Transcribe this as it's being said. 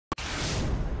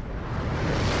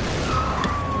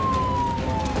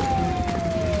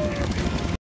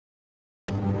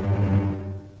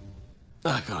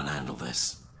I can't handle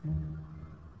this.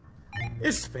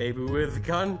 It's baby with a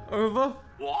gun. Over.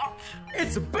 What?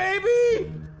 It's a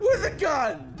baby with a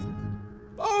gun.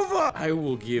 Over. I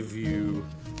will give you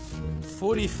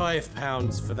 45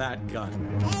 pounds for that gun.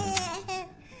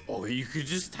 Or you could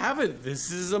just have it.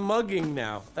 This is a mugging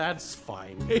now. That's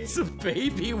fine. It's a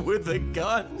baby with a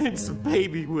gun. It's a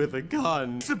baby with a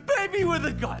gun. It's a baby with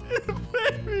a gun. It's a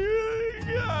baby with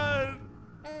a gun.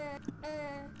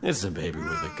 It's a baby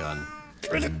with a gun.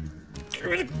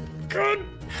 Give me the gun.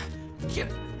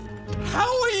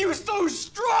 How are you so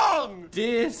strong?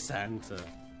 Dear Santa,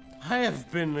 I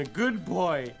have been a good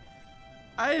boy.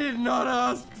 I did not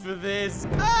ask for this.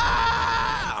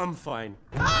 Ah! I'm fine.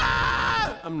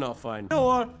 Ah! I'm not fine. You know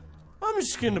what? I'm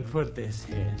just gonna put this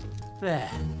here.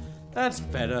 There. That's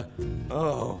better.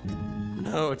 Oh.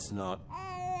 No, it's not.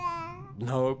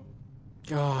 No.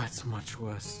 Oh, it's much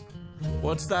worse.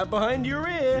 What's that behind your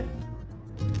ear?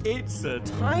 It's a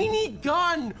tiny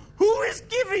gun! Who is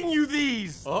giving you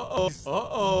these? Uh-oh.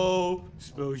 Uh-oh.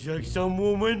 Smells like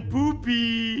someone went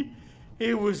poopy.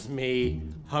 It was me.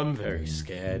 I'm very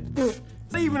scared. Is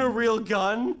that even a real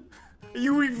gun? Are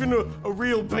you even a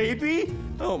real baby?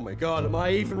 Oh my god, am I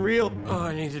even real? Oh,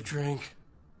 I need a drink.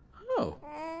 Oh.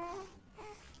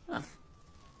 Oh.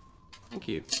 Thank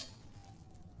you.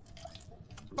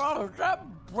 Oh, is that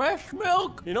breast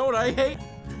milk? You know what I hate?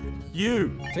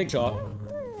 You. Take a shot.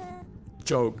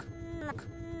 Joke.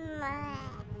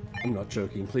 I'm not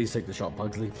joking. Please take the shot,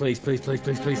 Pugsley. Please, please, please,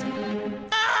 please, please.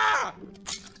 Ah!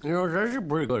 You know, that's actually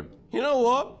pretty good. You know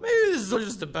what? Maybe this is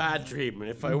just a bad dream, and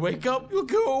if I wake up, you'll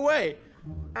go away.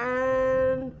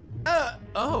 And...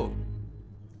 oh.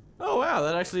 Oh, wow,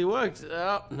 that actually worked.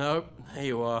 Oh, no. There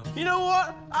you are. You know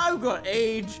what? I've got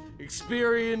age,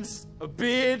 experience, a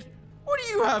beard. What do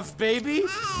you have, baby?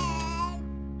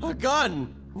 A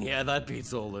gun. Yeah, that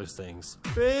beats all those things.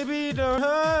 Baby, don't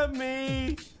hurt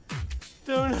me.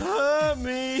 Don't hurt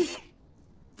me.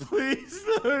 Please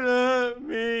don't hurt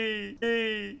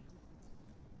me.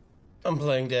 I'm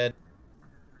playing dead.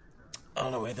 Oh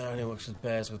no, wait, that only works with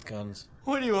bears with guns.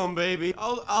 What do you want, baby?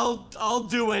 I'll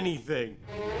do anything.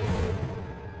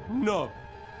 No.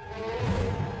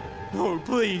 No,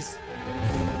 please.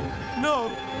 No.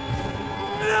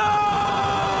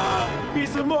 No!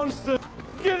 He's a monster.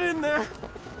 Get in there.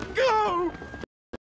 Go!